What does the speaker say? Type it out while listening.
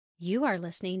You are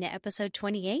listening to episode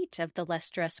 28 of the Less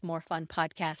Stress, More Fun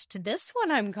podcast. This one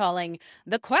I'm calling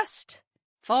The Quest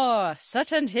for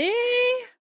Certainty.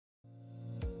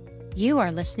 You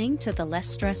are listening to the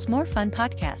Less Stress, More Fun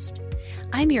podcast.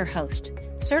 I'm your host,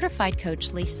 certified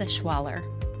coach Lisa Schwaller.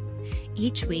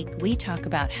 Each week, we talk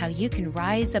about how you can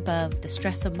rise above the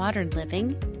stress of modern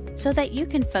living so that you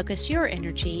can focus your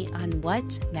energy on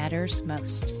what matters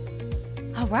most.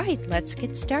 All right, let's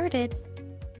get started.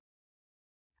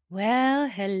 Well,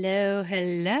 hello.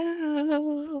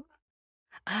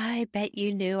 I bet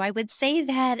you knew I would say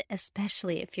that,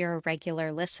 especially if you're a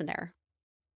regular listener.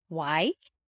 Why?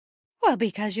 Well,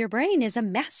 because your brain is a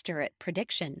master at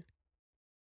prediction.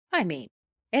 I mean,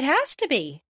 it has to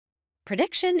be.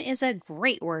 Prediction is a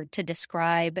great word to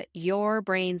describe your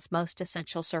brain's most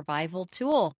essential survival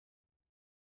tool.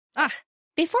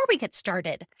 Before we get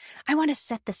started, I want to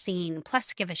set the scene,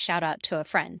 plus give a shout out to a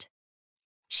friend.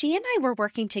 She and I were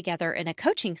working together in a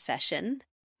coaching session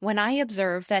when I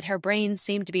observed that her brain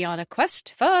seemed to be on a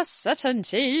quest for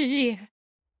certainty.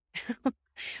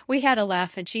 We had a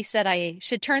laugh, and she said I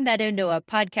should turn that into a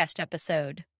podcast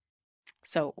episode.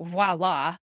 So,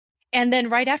 voila. And then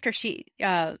right after she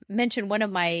mentioned one of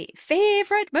my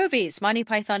favorite movies, Monty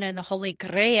Python and the Holy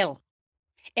Grail.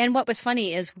 And what was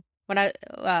funny is when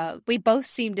we both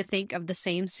seemed to think of the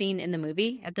same scene in the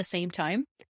movie at the same time,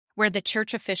 where the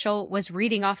church official was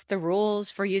reading off the rules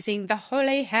for using the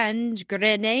holy hand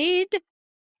grenade,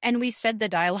 and we said the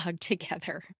dialogue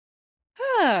together.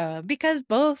 Because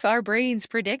both our brains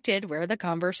predicted where the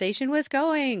conversation was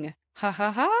going. Ha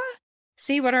ha ha!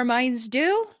 See what our minds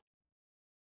do?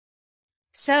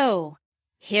 So,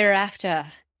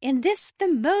 hereafter, in this the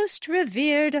most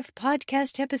revered of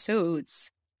podcast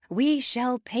episodes, we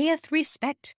shall payeth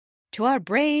respect to our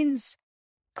brains'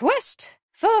 quest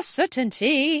for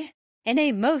certainty in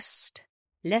a most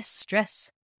less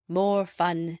stress, more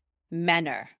fun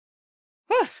manner.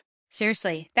 Whew.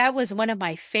 Seriously, that was one of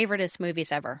my favoriteest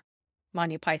movies ever,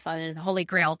 Monty Python and the Holy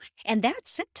Grail. And that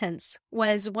sentence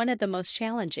was one of the most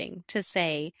challenging to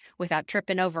say without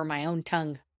tripping over my own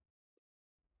tongue.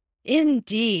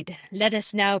 Indeed, let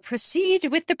us now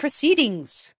proceed with the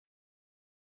proceedings.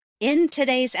 In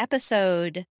today's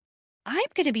episode, I'm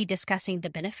going to be discussing the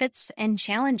benefits and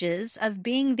challenges of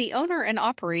being the owner and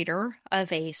operator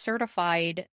of a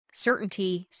certified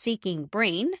certainty-seeking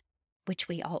brain, which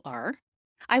we all are.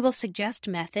 I will suggest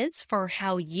methods for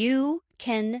how you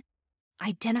can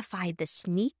identify the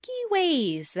sneaky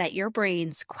ways that your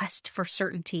brain's quest for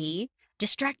certainty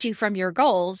distract you from your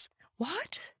goals.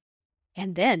 What?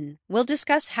 And then we'll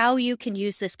discuss how you can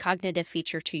use this cognitive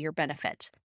feature to your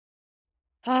benefit.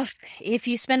 If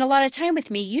you spend a lot of time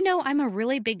with me, you know I'm a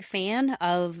really big fan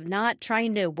of not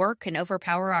trying to work and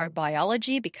overpower our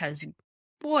biology because,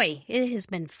 boy, it has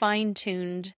been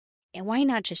fine-tuned, and why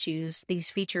not just use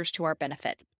these features to our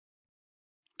benefit?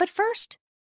 But first,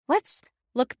 let's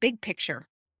look big picture.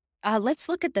 Let's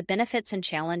look at the benefits and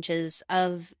challenges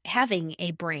of having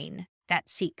a brain that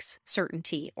seeks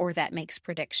certainty or that makes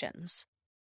predictions.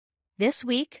 This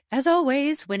week, as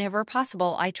always, whenever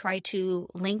possible, I try to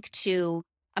link to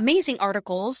amazing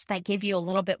articles that give you a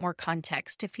little bit more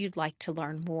context if you'd like to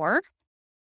learn more.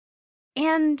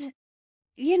 And,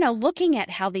 looking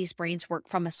at how these brains work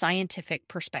from a scientific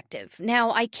perspective.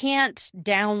 Now, I can't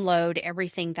download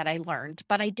everything that I learned,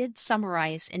 but I did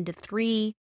summarize into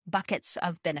 3 buckets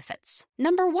of benefits.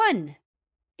 Number 1,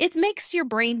 it makes your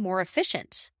brain more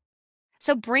efficient.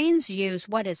 So brains use,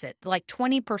 like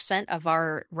 20% of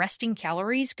our resting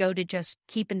calories go to just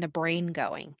keeping the brain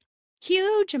going.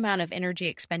 Huge amount of energy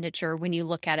expenditure when you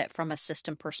look at it from a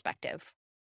system perspective.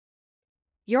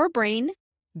 Your brain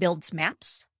builds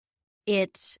maps,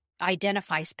 it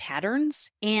identifies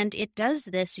patterns, and it does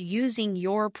this using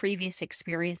your previous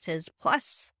experiences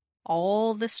plus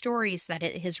all the stories that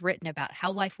it has written about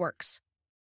how life works.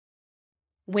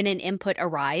 When an input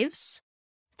arrives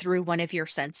through one of your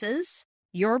senses,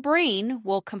 your brain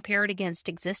will compare it against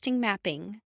existing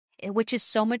mapping, which is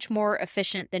so much more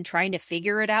efficient than trying to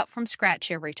figure it out from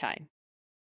scratch every time.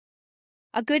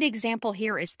 A good example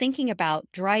here is thinking about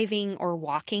driving or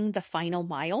walking the final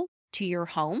mile to your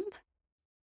home.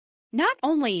 Not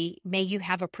only may you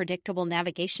have a predictable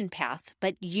navigation path,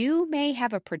 but you may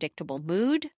have a predictable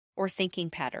mood or thinking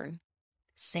pattern.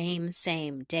 Same,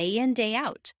 day in, day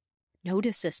out.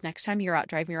 Notice this next time you're out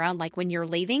driving around, like when you're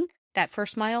leaving that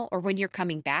first mile or when you're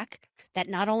coming back, that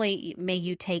not only may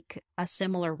you take a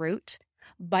similar route,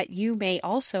 but you may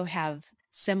also have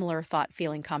similar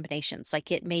thought-feeling combinations.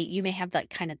 Like you may have that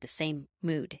kind of the same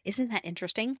mood. Isn't that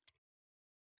interesting?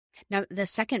 Now, the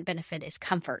second benefit is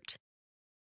comfort.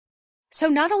 So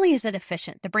not only is it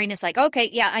efficient, the brain is like, okay,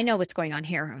 yeah, I know what's going on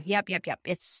here. Yep.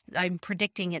 I'm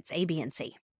predicting it's A, B, and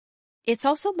C. It's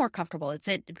also more comfortable.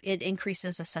 It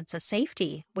increases a sense of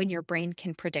safety when your brain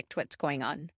can predict what's going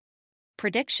on.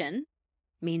 Prediction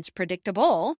means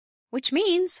predictable, which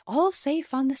means all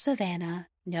safe on the savannah.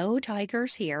 No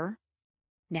tigers here.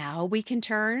 Now we can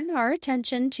turn our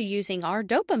attention to using our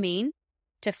dopamine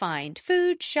to find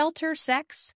food, shelter,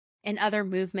 sex, and other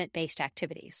movement-based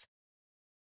activities.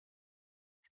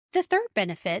 The third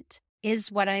benefit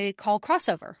is what I call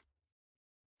crossover.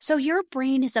 So your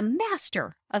brain is a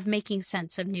master of making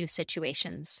sense of new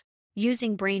situations,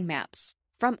 using brain maps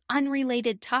from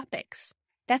unrelated topics.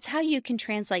 That's how you can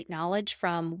translate knowledge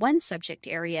from one subject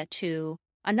area to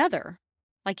another.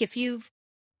 Like if you've,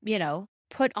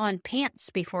 put on pants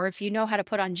before, if you know how to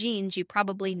put on jeans, you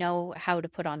probably know how to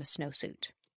put on a snowsuit.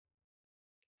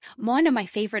 One of my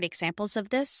favorite examples of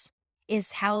this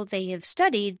is how they have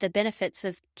studied the benefits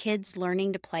of kids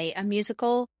learning to play a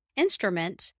musical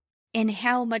instrument and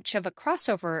how much of a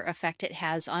crossover effect it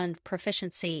has on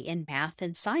proficiency in math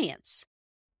and science.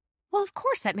 Well, of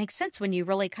course, that makes sense when you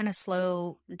really kind of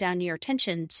slow down your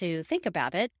attention to think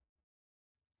about it.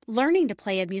 Learning to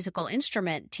play a musical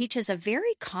instrument teaches a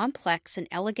very complex and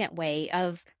elegant way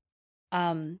of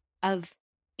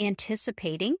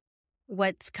anticipating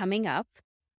what's coming up,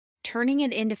 turning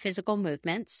it into physical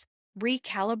movements,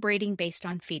 recalibrating based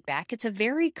on feedback. It's a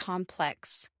very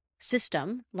complex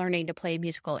system, learning to play a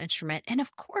musical instrument. And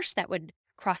of course, that would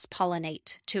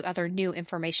cross-pollinate to other new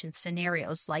information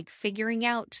scenarios, like figuring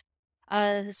out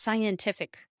a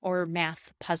scientific or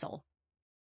math puzzle.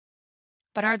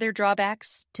 But are there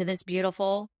drawbacks to this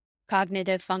beautiful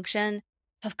cognitive function?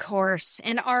 Of course.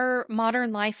 In our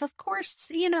modern life, of course,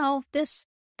 this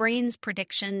brain's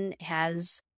prediction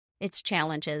has its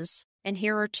challenges. And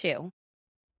here are two.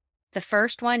 The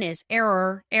first one is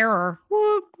error,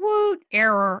 woot, woot,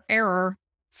 error.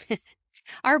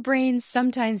 Our brains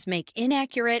sometimes make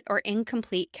inaccurate or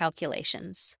incomplete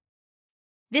calculations.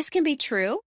 This can be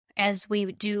true as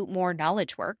we do more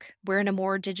knowledge work. We're in a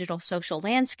more digital social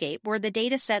landscape where the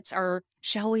data sets are,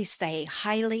 shall we say,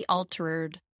 highly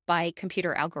altered by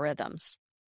computer algorithms.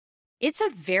 It's a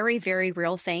very, very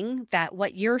real thing that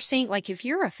what you're seeing, like if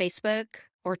you're a Facebook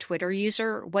or Twitter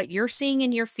user, what you're seeing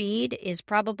in your feed is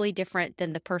probably different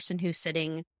than the person who's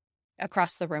sitting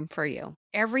across the room for you.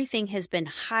 Everything has been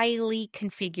highly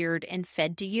configured and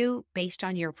fed to you based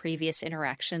on your previous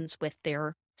interactions with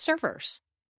their servers.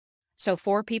 So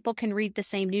 4 people can read the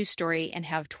same news story and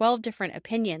have 12 different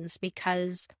opinions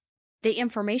because the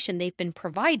information they've been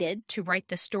provided to write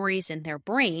the stories in their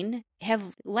brain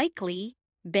have likely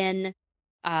been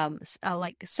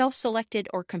like self-selected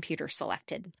or computer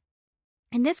selected.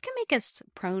 And this can make us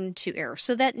prone to error.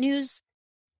 So that news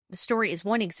story is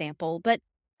one example, but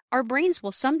our brains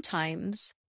will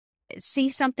sometimes see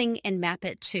something and map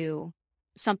it to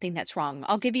something that's wrong.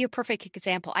 I'll give you a perfect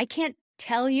example. I can't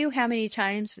tell you how many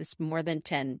times, it's more than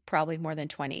 10, probably more than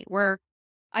 20, where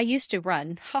I used to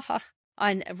run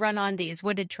on these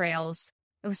wooded trails.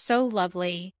 It was so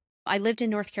lovely. I lived in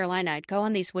North Carolina. I'd go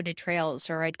on these wooded trails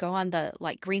or I'd go on the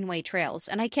Greenway trails.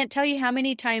 And I can't tell you how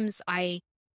many times I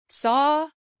saw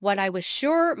what I was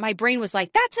sure my brain was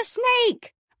like, that's a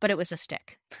snake, but it was a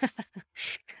stick.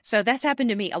 So that's happened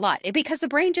to me a lot because the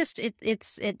brain just,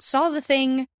 it saw the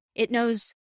thing. It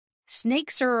knows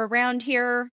snakes are around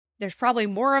here. There's probably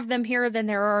more of them here than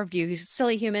there are of you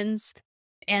silly humans.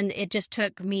 And it just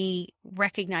took me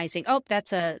recognizing, oh,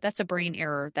 that's a brain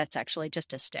error. That's actually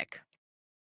just a stick.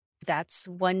 That's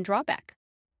one drawback.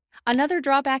 Another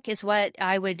drawback is what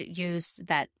I would use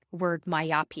that word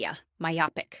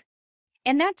myopic.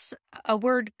 And that's a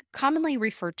word commonly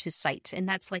referred to sight, and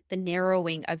that's like the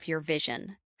narrowing of your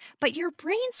vision. But your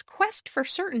brain's quest for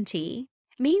certainty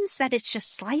means that it's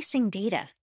just slicing data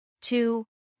to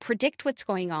predict what's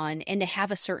going on and to have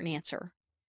a certain answer.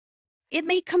 It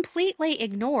may completely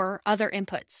ignore other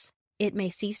inputs. It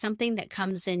may see something that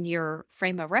comes in your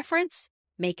frame of reference,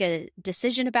 make a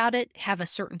decision about it, have a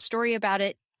certain story about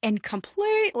it, and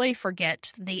completely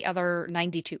forget the other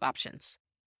 92 options.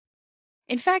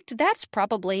 In fact, that's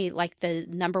probably like the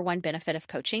number one benefit of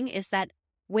coaching is that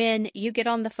when you get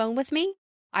on the phone with me,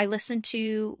 I listen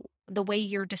to the way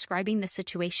you're describing the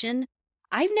situation.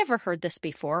 I've never heard this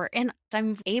before, and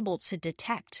I'm able to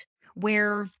detect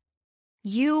where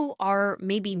you are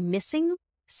maybe missing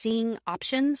seeing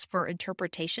options for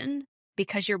interpretation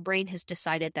because your brain has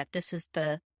decided that this is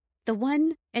the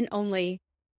one and only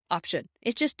option.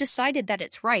 It just decided that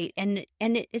it's right. And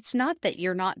it's not that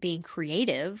you're not being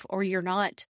creative or you're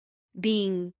not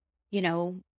being,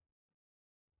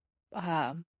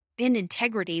 in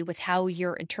integrity with how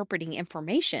you're interpreting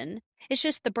information. It's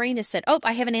just the brain has said, oh,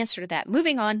 I have an answer to that.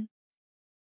 Moving on.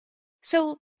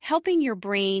 So helping your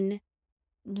brain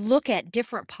look at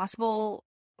different possible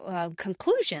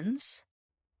conclusions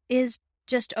is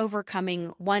just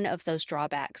overcoming one of those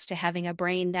drawbacks to having a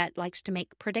brain that likes to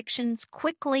make predictions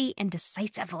quickly and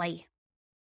decisively.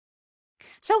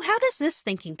 So how does this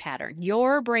thinking pattern,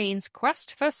 your brain's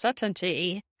quest for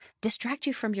certainty, distract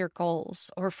you from your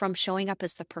goals or from showing up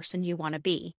as the person you want to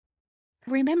be?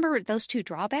 Remember those two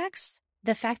drawbacks?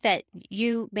 The fact that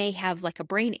you may have like a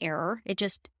brain error, it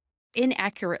just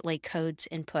inaccurately codes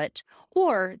input,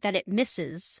 or that it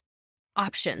misses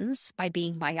options by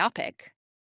being myopic.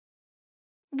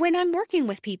 When I'm working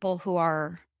with people who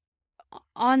are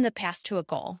on the path to a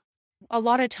goal, a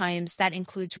lot of times that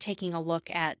includes taking a look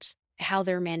at how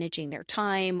they're managing their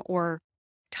time or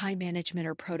time management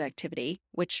or productivity,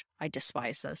 which I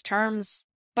despise those terms,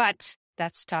 but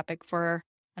that's a topic for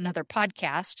another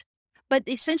podcast. But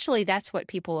essentially, that's what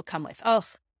people will come with. Oh,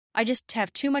 I just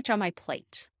have too much on my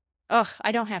plate. Oh,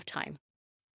 I don't have time.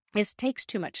 It takes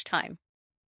too much time.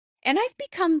 And I've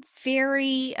become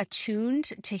very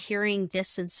attuned to hearing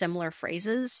this in similar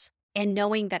phrases and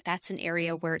knowing that that's an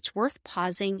area where it's worth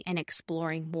pausing and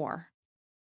exploring more.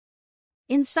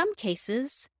 In some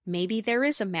cases, maybe there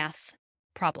is a math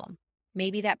problem.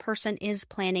 Maybe that person is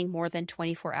planning more than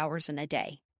 24 hours in a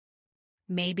day.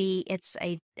 Maybe it's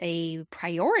a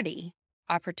priority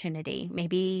opportunity.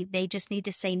 Maybe they just need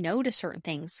to say no to certain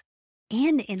things.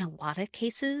 And in a lot of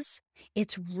cases,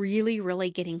 it's really,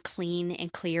 really getting clean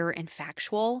and clear and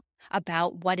factual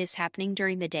about what is happening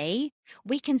during the day.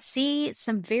 We can see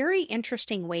some very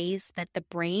interesting ways that the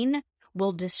brain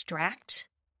will distract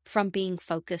from being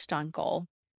focused on goal.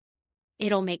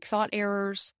 It'll make thought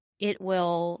errors. It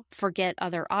will forget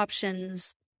other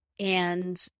options.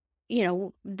 And,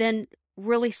 then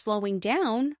really slowing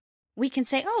down, we can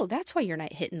say, oh, that's why you're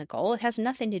not hitting the goal. It has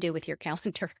nothing to do with your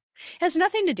calendar. It has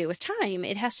nothing to do with time.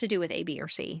 It has to do with A, B, or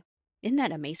C. Isn't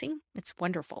that amazing? It's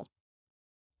wonderful.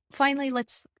 Finally,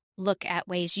 let's look at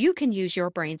ways you can use your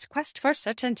brain's quest for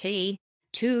certainty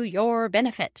to your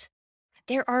benefit.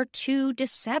 There are 2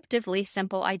 deceptively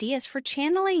simple ideas for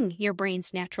channeling your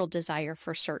brain's natural desire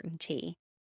for certainty.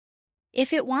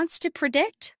 If it wants to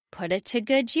predict, put it to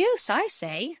good use, I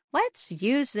say. Let's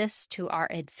use this to our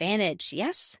advantage,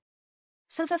 yes?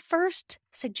 So the first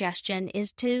suggestion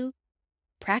is to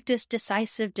practice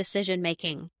decisive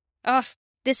decision-making.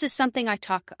 This is something I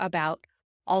talk about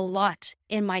a lot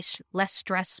in my less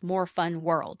stress, more fun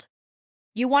world.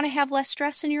 You want to have less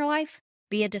stress in your life?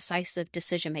 Be a decisive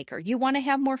decision maker. You want to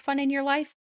have more fun in your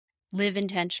life? Live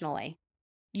intentionally.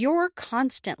 You're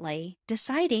constantly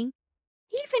deciding,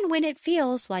 even when it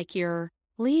feels like you're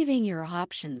leaving your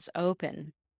options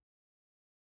open.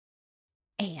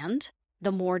 And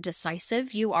the more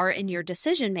decisive you are in your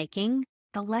decision making,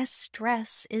 the less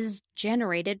stress is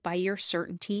generated by your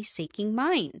certainty-seeking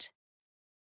mind.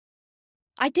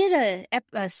 I did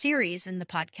a series in the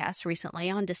podcast recently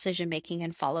on decision-making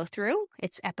and follow-through.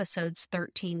 It's episodes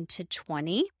 13 to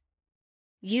 20.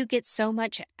 You get so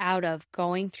much out of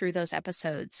going through those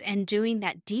episodes and doing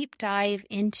that deep dive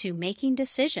into making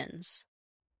decisions.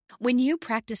 When you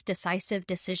practice decisive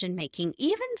decision-making,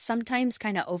 even sometimes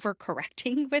kind of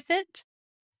overcorrecting with it,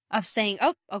 of saying,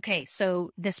 oh, okay,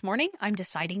 so this morning I'm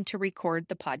deciding to record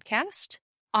the podcast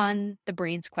on the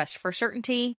brain's quest for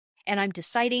certainty, and I'm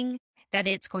deciding that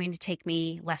it's going to take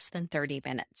me less than 30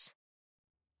 minutes.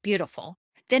 Beautiful.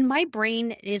 Then my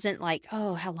brain isn't like,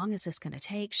 oh, how long is this going to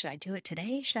take? Should I do it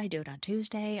today? Should I do it on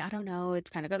Tuesday? I don't know. It's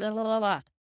kind of blah, blah, blah, blah.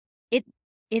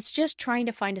 It's just trying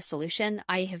to find a solution.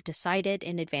 I have decided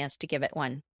in advance to give it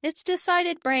one. It's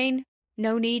decided, brain.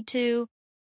 No need to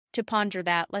ponder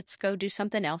that. Let's go do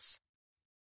something else.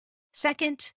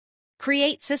 Second,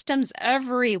 create systems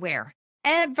everywhere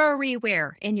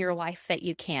in your life that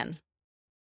you can.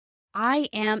 I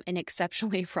am an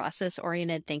exceptionally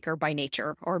process-oriented thinker by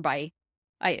nature, or by,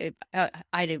 I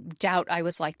doubt I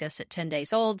was like this at 10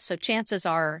 days old. So chances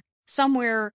are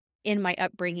somewhere in my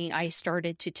upbringing, I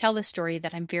started to tell the story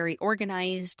that I'm very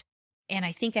organized and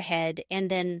I think ahead. And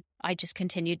then I just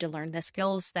continued to learn the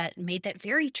skills that made that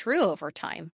very true over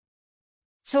time.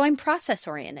 So I'm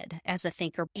process-oriented as a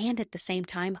thinker, and at the same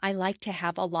time, I like to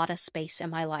have a lot of space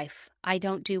in my life. I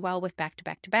don't do well with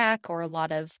back-to-back-to-back or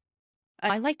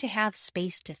I like to have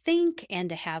space to think and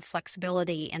to have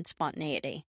flexibility and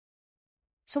spontaneity.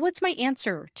 So what's my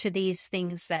answer to these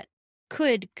things that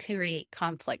could create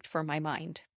conflict for my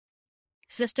mind?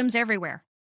 Systems everywhere.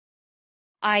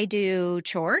 I do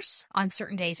chores on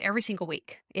certain days every single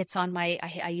week. It's on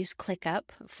I use ClickUp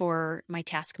for my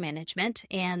task management,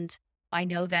 and I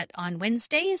know that on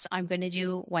Wednesdays, I'm going to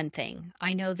do one thing.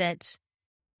 I know that,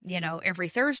 every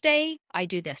Thursday, I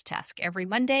do this task. Every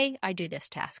Monday, I do this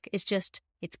task.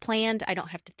 It's planned. I don't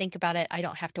have to think about it. I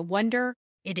don't have to wonder.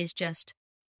 It is just,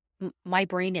 my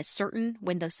brain is certain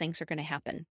when those things are going to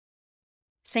happen.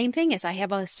 Same thing as I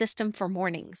have a system for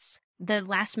mornings. The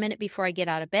last minute before I get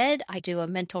out of bed, I do a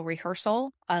mental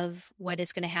rehearsal of what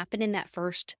is going to happen in that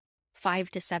first 5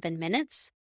 to 7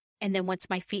 minutes. And then once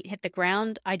my feet hit the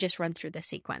ground, I just run through the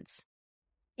sequence.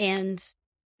 And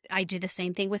I do the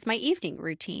same thing with my evening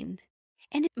routine.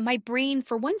 And my brain,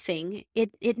 for one thing,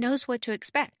 it knows what to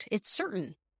expect. It's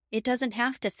certain. It doesn't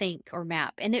have to think or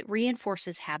map, and it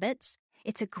reinforces habits.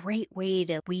 It's a great way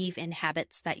to weave in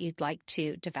habits that you'd like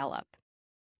to develop.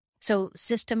 So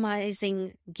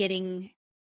systemizing getting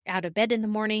out of bed in the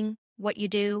morning, what you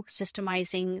do,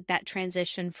 systemizing that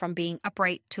transition from being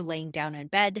upright to laying down in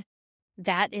bed,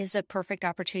 that is a perfect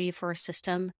opportunity for a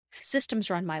system. Systems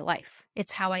run my life.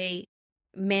 It's how I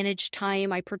manage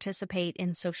time. I participate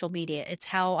in social media. It's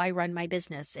how I run my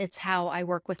business. It's how I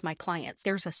work with my clients.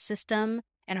 There's a system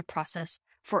and a process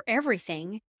for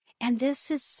everything. And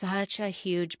this is such a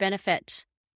huge benefit.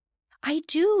 I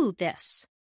do this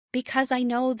because I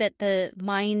know that the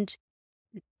mind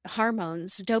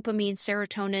hormones, dopamine,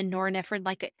 serotonin,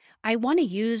 norepinephrine, I want to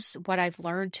use what I've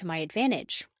learned to my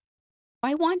advantage.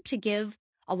 I want to give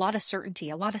a lot of certainty,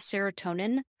 a lot of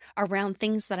serotonin around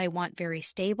things that I want very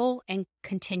stable and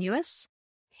continuous.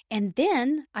 And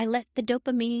then I let the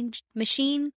dopamine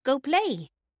machine go play.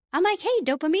 I'm like, hey,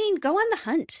 dopamine, go on the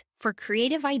hunt for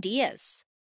creative ideas.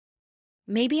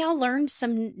 Maybe I'll learn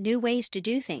some new ways to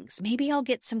do things. Maybe I'll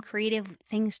get some creative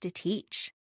things to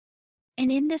teach.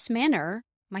 And in this manner,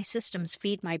 my systems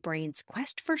feed my brain's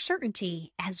quest for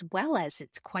certainty as well as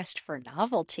its quest for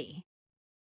novelty.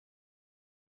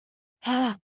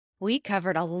 We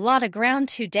covered a lot of ground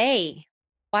today.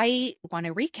 I want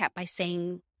to recap by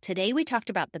saying today we talked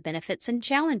about the benefits and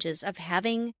challenges of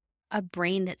having a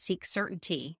brain that seeks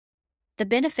certainty. The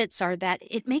benefits are that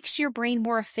it makes your brain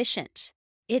more efficient.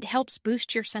 It helps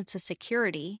boost your sense of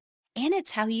security, and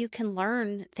it's how you can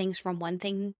learn things from one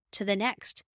thing to the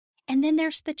next. And then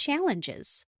there's the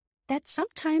challenges that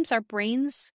sometimes our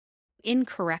brains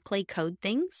incorrectly code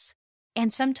things,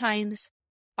 and sometimes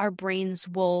our brains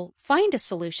will find a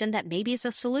solution that maybe is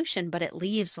a solution, but it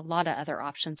leaves a lot of other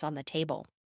options on the table.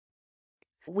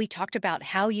 We talked about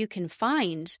how you can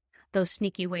find those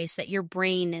sneaky ways that your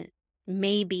brain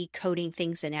may be coding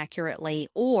things inaccurately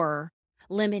or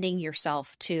limiting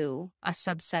yourself to a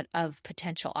subset of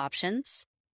potential options.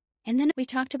 And then we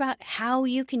talked about how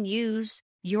you can use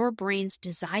your brain's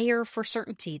desire for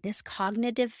certainty. This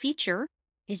cognitive feature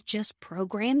is just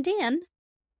programmed in.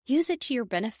 Use it to your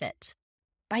benefit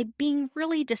by being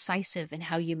really decisive in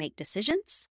how you make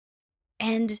decisions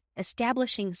and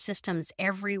establishing systems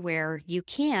everywhere you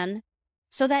can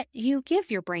so that you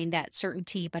give your brain that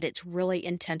certainty, but it's really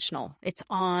intentional. It's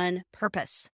on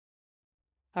purpose.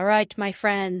 All right, my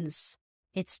friends,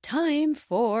 it's time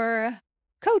for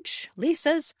Coach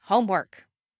Lisa's homework.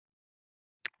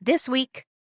 This week,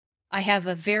 I have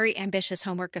a very ambitious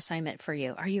homework assignment for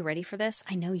you. Are you ready for this?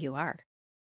 I know you are.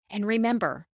 And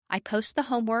remember, I post the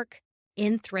homework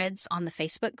in threads on the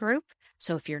Facebook group.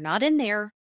 So if you're not in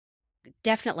there,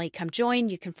 definitely come join.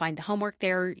 You can find the homework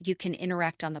there. You can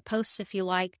interact on the posts if you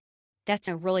like. That's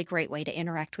a really great way to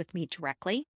interact with me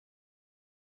directly.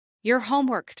 Your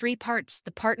homework, 3 parts.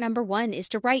 The part number 1 is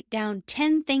to write down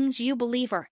 10 things you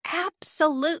believe are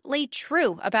absolutely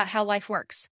true about how life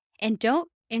works. And don't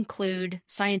include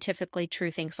scientifically true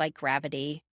things like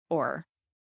gravity or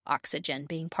oxygen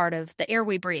being part of the air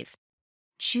we breathe.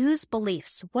 Choose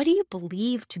beliefs. What do you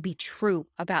believe to be true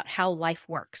about how life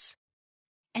works?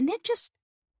 And then just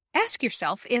ask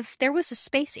yourself if there was a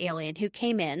space alien who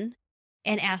came in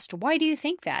and asked, why do you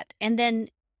think that? And then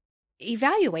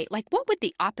evaluate, what would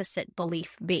the opposite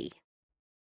belief be?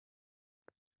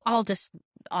 I'll just,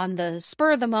 on the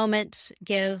spur of the moment,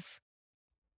 give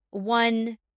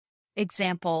one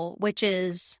example, which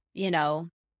is,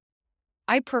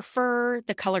 I prefer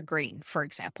the color green, for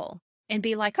example, and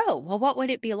be like, oh, well, what would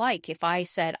it be like if I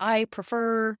said I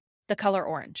prefer the color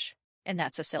orange? And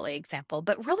that's a silly example,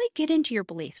 but really get into your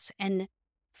beliefs and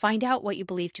find out what you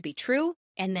believe to be true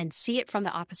and then see it from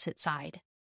the opposite side.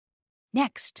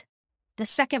 Next, the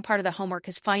second part of the homework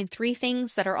is find 3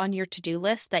 things that are on your to-do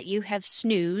list that you have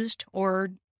snoozed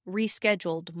or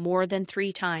rescheduled more than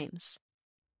 3 times.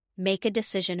 Make a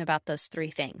decision about those 3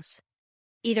 things.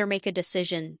 Either make a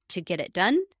decision to get it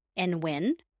done and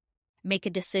when, make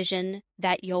a decision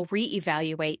that you'll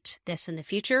reevaluate this in the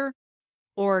future,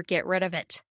 or get rid of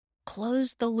it.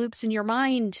 Close the loops in your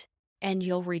mind. and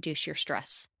you'll reduce your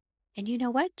stress. And you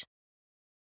know what?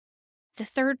 The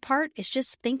third part is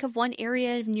just think of one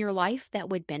area in your life that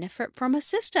would benefit from a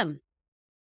system.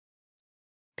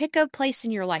 Pick a place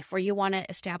in your life where you want to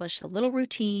establish a little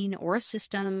routine or a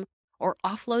system or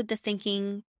offload the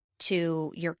thinking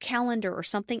to your calendar or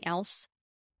something else,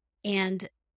 and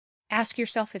ask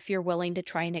yourself if you're willing to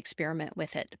try and experiment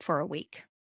with it for a week.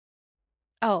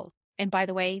 Oh, and by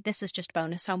the way, this is just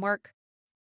bonus homework.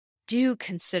 Do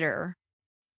consider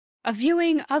a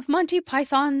viewing of Monty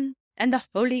Python and the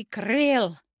Holy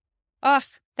Grail. Ugh,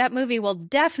 that movie will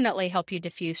definitely help you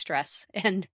diffuse stress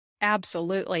and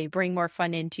absolutely bring more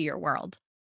fun into your world.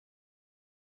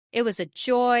 It was a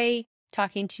joy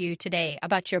talking to you today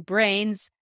about your brain's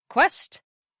quest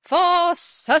for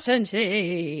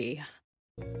certainty.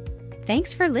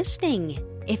 Thanks for listening.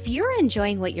 If you're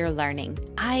enjoying what you're learning,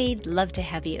 I'd love to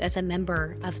have you as a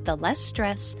member of the Less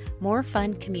Stress, More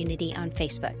Fun community on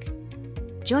Facebook.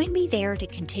 Join me there to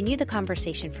continue the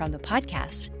conversation from the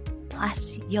podcast.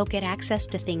 Plus, you'll get access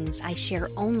to things I share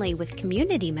only with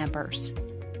community members.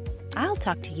 I'll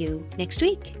talk to you next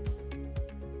week.